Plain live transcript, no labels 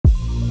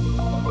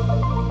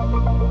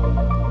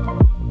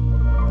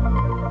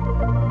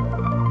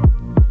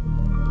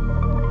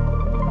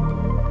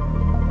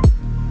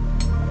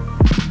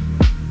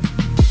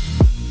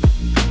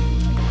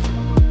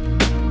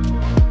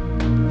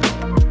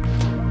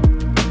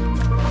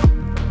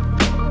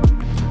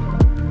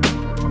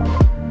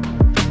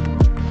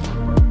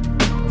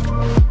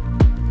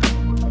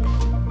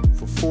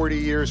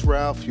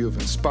Ralph. You have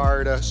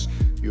inspired us.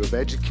 You have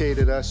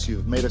educated us. You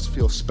have made us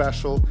feel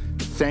special.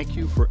 Thank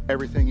you for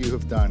everything you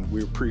have done.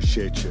 We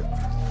appreciate you.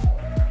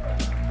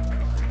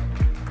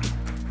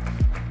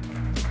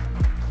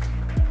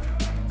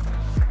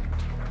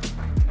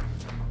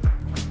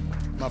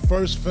 My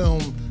first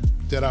film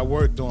that I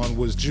worked on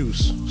was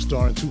Juice,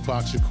 starring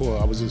Tupac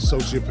Shakur. I was an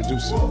associate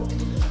producer.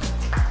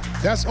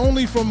 That's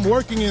only from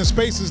working in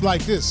spaces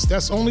like this.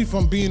 That's only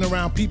from being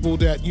around people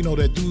that, you know,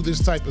 that do this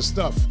type of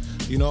stuff,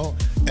 you know,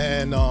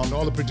 and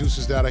all the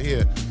producers that are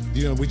here.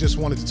 You know, we just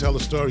wanted to tell a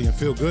story and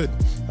feel good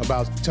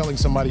about telling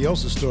somebody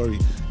else's story.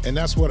 And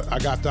that's what I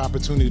got the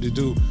opportunity to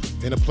do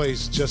in a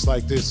place just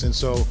like this. And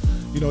so,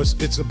 you know,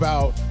 it's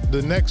about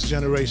the next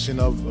generation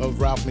of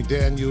Ralph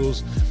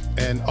McDaniels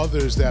and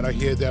others that are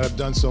here that have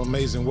done some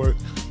amazing work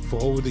for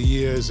over the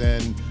years,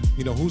 and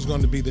you know, who's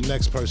going to be the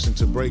next person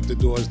to break the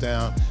doors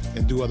down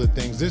and do other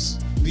things.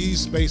 These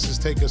spaces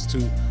take us to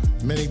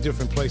many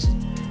different places.